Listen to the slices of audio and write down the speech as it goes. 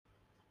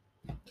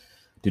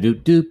Hello,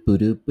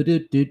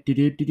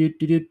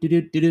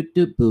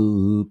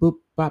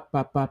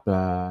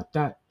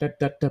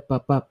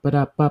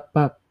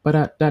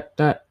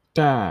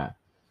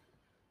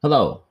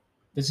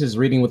 this is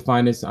Reading with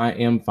Finest. I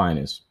am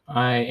Finest.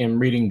 I am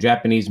reading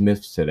Japanese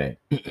myths today.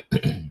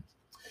 The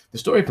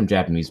story from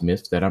Japanese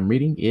myths that I'm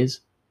reading is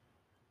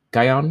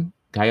Kwannon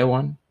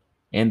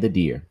and The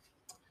Deer.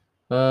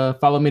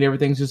 Follow me to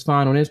Everything's Just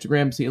Fine on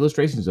Instagram to see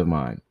illustrations of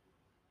mine.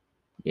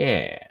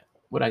 Yeah,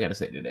 what I gotta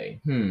say today?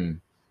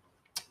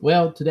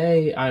 Well,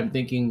 today I'm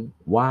thinking,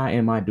 why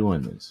am I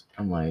doing this?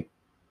 I'm like,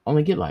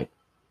 only get like,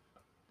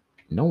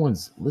 no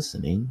one's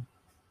listening,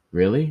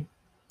 really?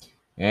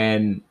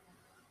 And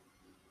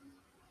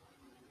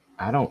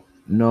I don't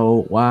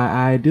know why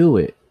I do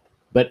it.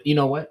 But you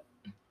know what?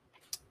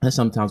 That's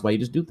sometimes why you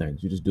just do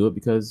things. You just do it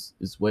because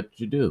it's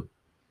what you do.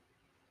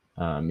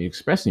 You're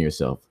expressing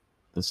yourself.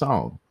 The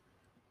song.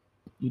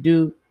 You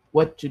do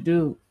what you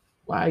do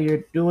while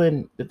you're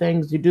doing the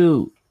things you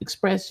do.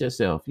 Express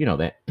yourself. You know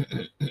that.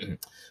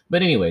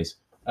 But anyways,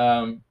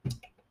 um,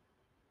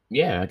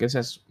 yeah, I guess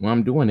that's why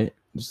I'm doing it.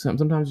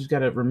 Sometimes you just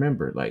gotta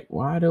remember, like,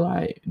 why do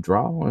I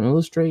draw and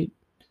illustrate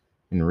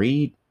and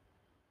read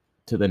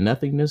to the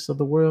nothingness of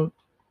the world?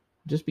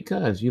 Just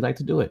because you like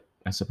to do it,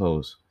 I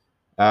suppose.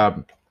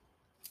 Um,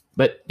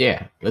 but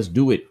yeah, let's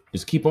do it.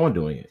 Just keep on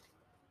doing it.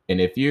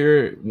 And if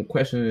you're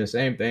questioning the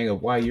same thing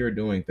of why you're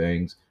doing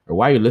things or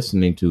why you're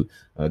listening to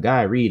a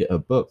guy read a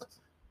book,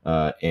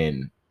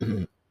 and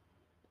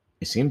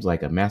it seems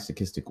like a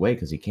masochistic way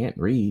because he can't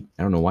read.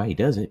 I don't know why he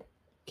does it.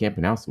 Can't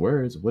pronounce the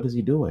words. What is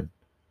he doing?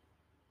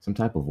 Some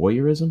type of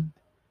voyeurism?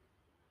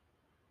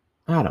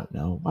 I don't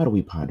know. Why do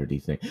we ponder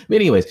these things? But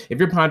anyways, if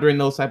you're pondering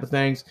those type of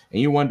things and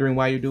you're wondering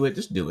why you do it.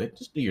 Just do it.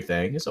 Just do your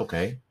thing. It's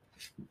okay.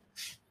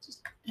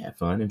 Just have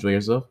fun. Enjoy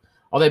yourself.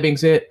 All that being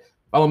said,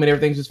 follow me.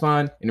 Everything's just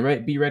fine.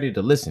 And be ready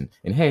to listen.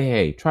 And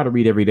hey, try to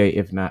read every day.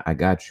 If not, I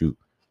got you.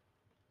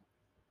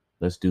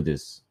 Let's do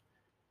this.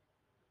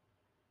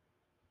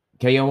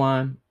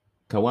 Kawan,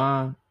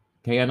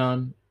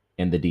 Kwannon,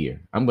 and The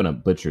Deer. I'm going to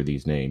butcher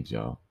these names,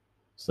 y'all.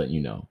 Just letting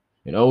you know.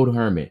 An old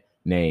hermit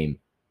named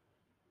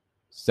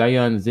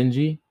Sayan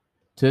Zinji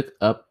took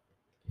up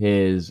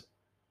his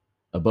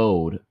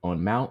abode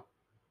on Mount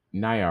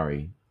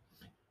Nyari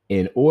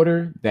in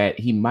order that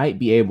he might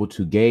be able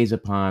to gaze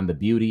upon the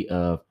beauty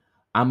of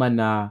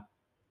Amana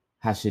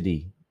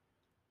Hashidate,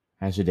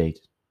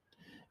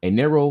 a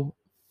narrow,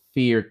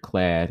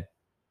 fear-clad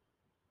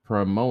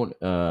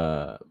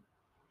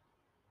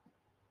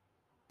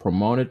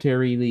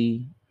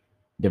promontory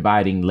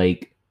dividing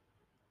Lake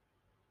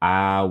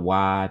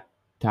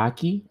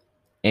Awataki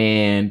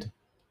and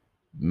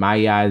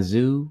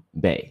Mayazu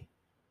Bay.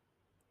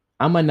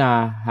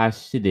 Amana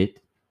Hashidate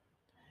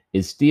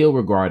is still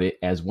regarded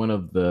as one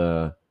of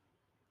the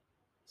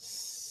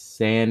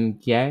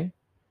Sankei,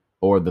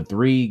 or the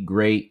three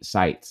great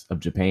sites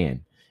of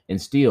Japan.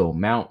 And still,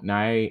 Mount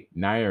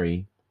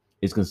Nairi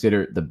is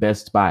considered the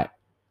best spot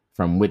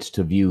from which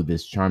to view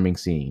this charming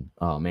scene.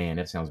 Oh man,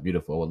 that sounds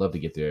beautiful. I would love to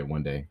get there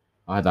one day.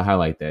 I'll have to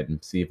highlight that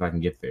and see if I can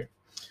get there.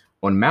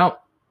 On Mount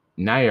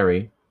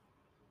Nairi,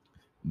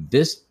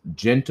 this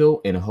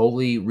gentle and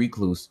holy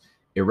recluse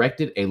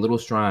erected a little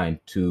shrine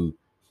to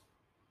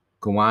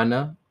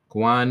Kwanno,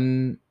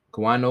 Kwanno,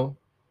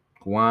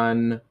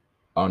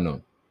 oh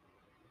no,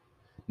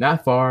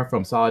 not far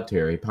from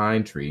solitary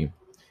pine tree.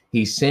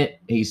 He spent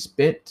he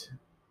spent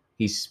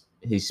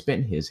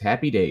his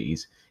happy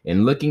days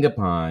in looking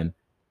upon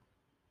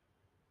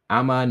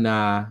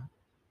Amana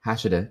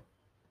Hashida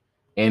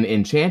and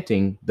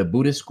enchanting the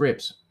Buddhist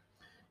scripts,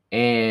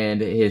 and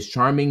his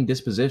charming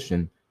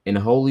disposition and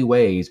holy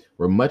ways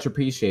were much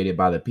appreciated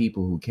by the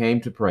people who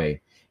came to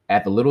pray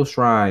at the little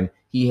shrine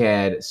he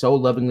had so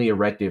lovingly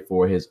erected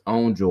for his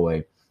own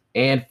joy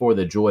and for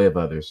the joy of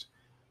others.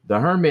 The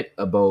hermit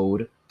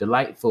abode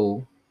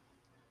delightful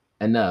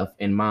enough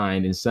in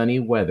mind in sunny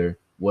weather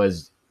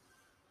was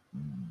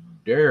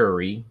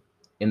dreary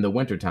in the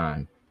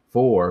wintertime,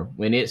 for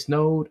when it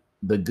snowed,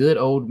 the good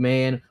old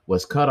man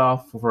was cut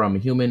off from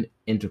human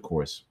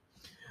intercourse.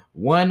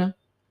 One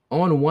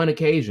on one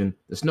occasion,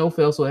 the snow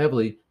fell so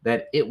heavily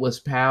that it was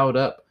piled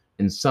up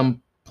in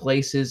some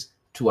places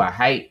to a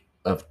height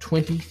of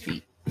 20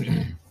 feet.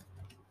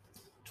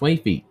 20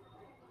 feet.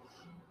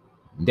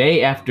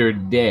 Day after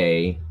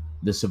day,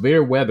 the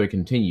severe weather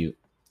continued,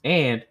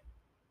 and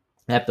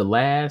at the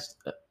last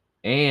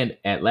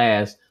at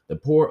last, the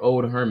poor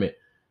old hermit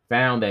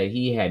found that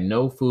he had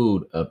no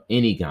food of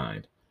any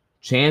kind.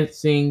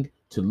 Chancing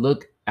to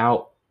look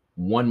out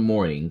one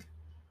morning,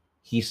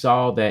 he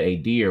saw that a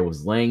deer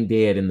was laying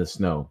dead in the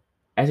snow.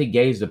 As he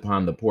gazed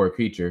upon the poor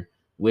creature,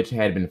 which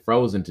had been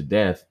frozen to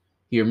death,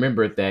 he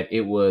remembered that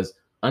it was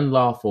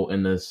unlawful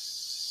in the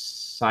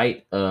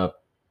sight of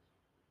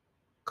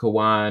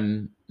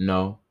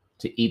Kwanno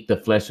to eat the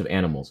flesh of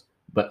animals.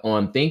 But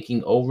on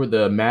thinking over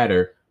the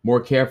matter more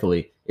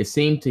carefully, it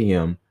seemed to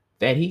him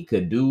that he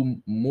could do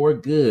more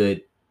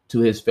good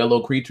to his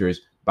fellow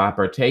creatures by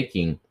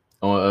partaking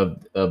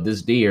of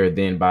this deer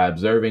than by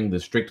observing the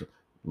strict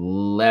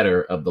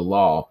letter of the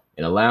law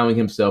and allowing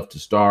himself to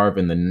starve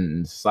in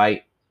the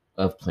sight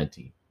of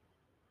plenty.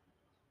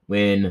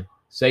 When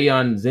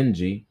Seyon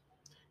Zenji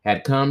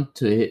had come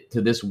to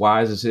this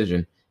wise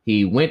decision,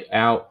 he went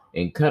out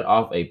and cut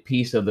off a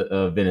piece of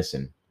the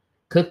venison,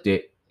 cooked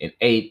it, and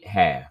ate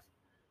half.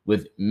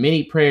 With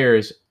many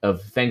prayers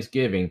of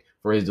thanksgiving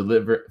for his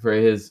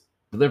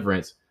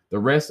deliverance, the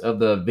rest of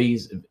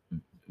the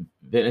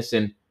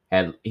venison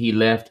had he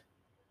left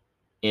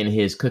in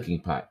his cooking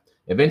pot.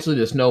 Eventually,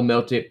 the snow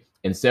melted,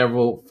 and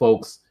several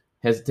folks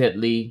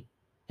hastily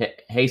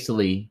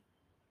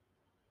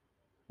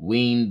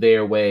weaned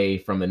their way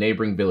from the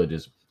neighboring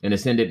villages and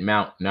ascended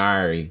Mount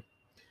Nairi,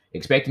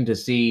 expecting to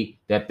see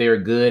that their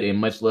good and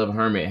much loved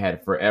hermit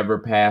had forever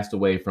passed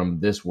away from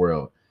this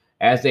world.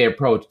 As they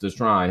approached the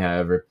shrine,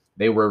 however,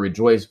 they were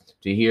rejoiced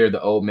to hear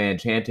the old man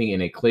chanting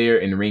in a clear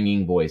and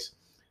ringing voice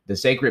the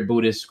sacred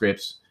Buddhist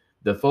scripts.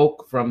 The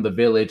folk from the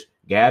village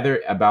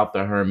gathered about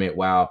the hermit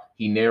while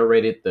he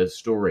narrated the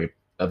story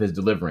of his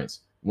deliverance.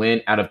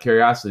 When, out of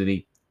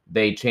curiosity,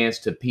 they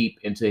chanced to peep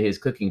into his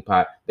cooking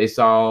pot, they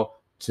saw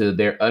to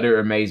their utter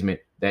amazement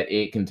that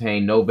it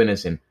contained no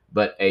venison,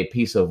 but a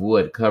piece of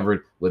wood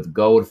covered with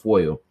gold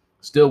foil.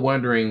 Still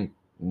wondering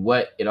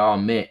what it all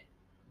meant,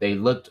 they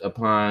looked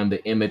upon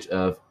the image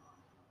of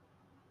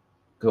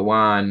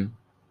Kwannon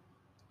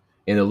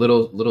in the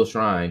little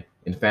shrine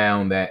and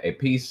found that a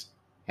piece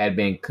had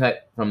been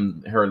cut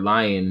from her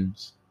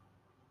lions,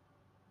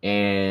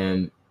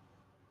 and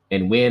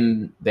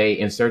when they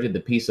inserted the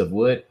piece of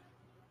wood,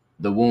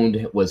 the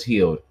wound was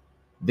healed.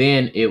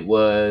 Then it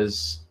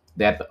was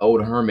that the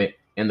old hermit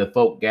and the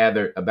folk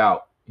gathered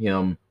about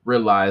him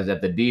realized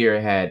that the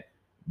deer had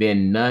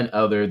been none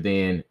other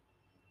than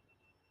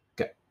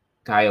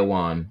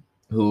Kaiwan,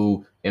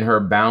 who, in her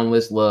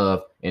boundless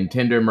love and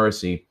tender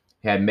mercy,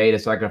 had made a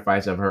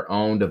sacrifice of her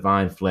own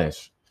divine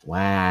flesh.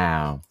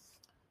 Wow.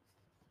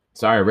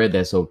 Sorry I read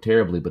that so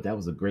terribly, but that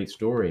was a great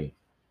story.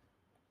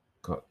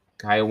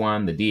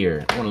 Kaiwan the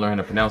Deer. I want to learn how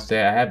to pronounce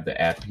that. I have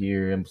the app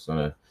here. I'm just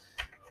going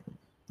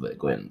to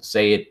go ahead and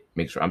say it,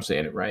 make sure I'm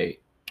saying it right.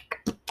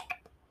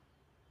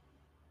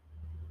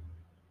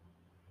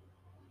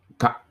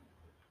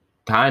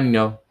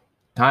 Kanyo,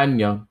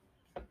 Kanyo,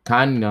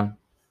 Kanyo,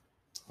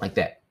 like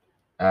that.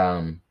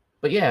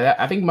 But yeah,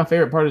 I think my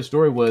favorite part of the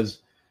story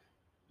was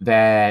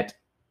that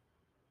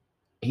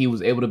he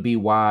was able to be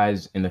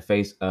wise in the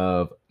face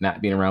of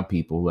not being around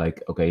people.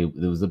 Like, okay,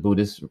 there was a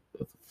Buddhist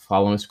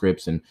following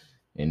scripts and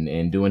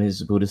doing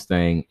his Buddhist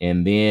thing,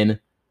 and then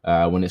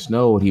when it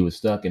snowed, he was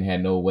stuck and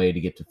had no way to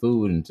get to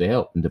food and to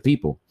help and to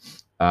people.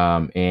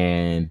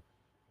 And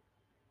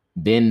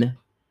then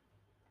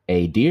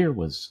a deer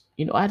was,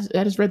 I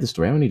just read the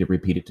story. I don't need to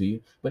repeat it to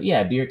you, but yeah,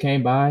 a deer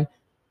came by.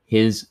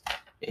 His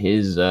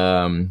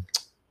faith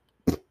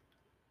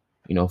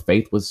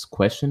was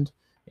questioned,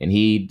 and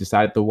he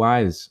decided the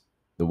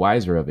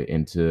wiser of it,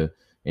 and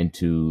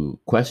to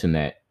question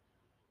that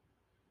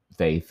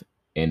faith,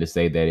 and to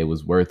say that it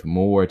was worth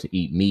more to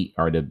eat meat,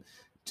 or to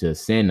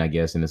sin, I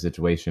guess, in a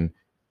situation,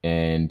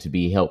 and to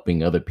be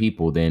helping other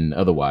people than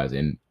otherwise.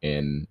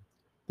 And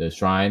the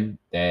shrine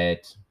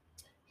that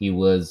he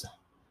was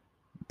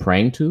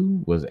praying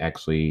to was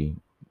actually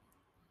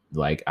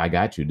like, I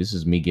got you. This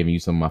is me giving you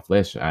some of my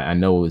flesh. I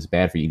know it's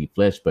bad for you to eat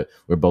flesh, but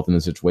we're both in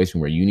a situation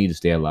where you need to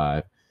stay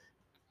alive.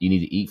 You need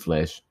to eat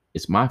flesh.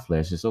 It's my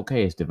flesh. It's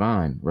okay. It's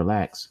divine.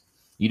 Relax.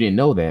 You didn't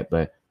know that,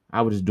 but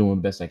I was just doing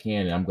the best I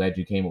can. And I'm glad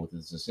you came up with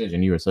this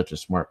decision. You are such a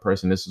smart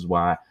person. This is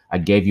why I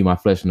gave you my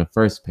flesh in the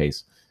first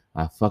place.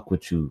 I fuck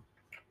with you.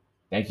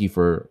 Thank you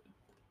for,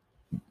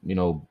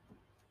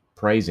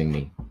 praising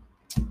me.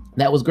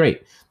 That was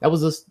great. That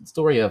was the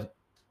story of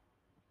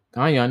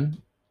Kwannon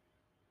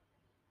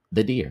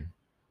the Deer.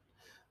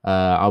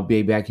 I'll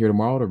be back here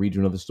tomorrow to read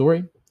you another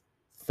story.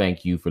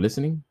 Thank you for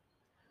listening.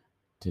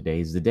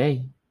 Today's the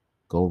day.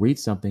 Go read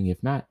something.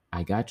 If not,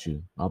 I got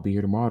you. I'll be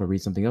here tomorrow to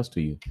read something else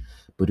to you.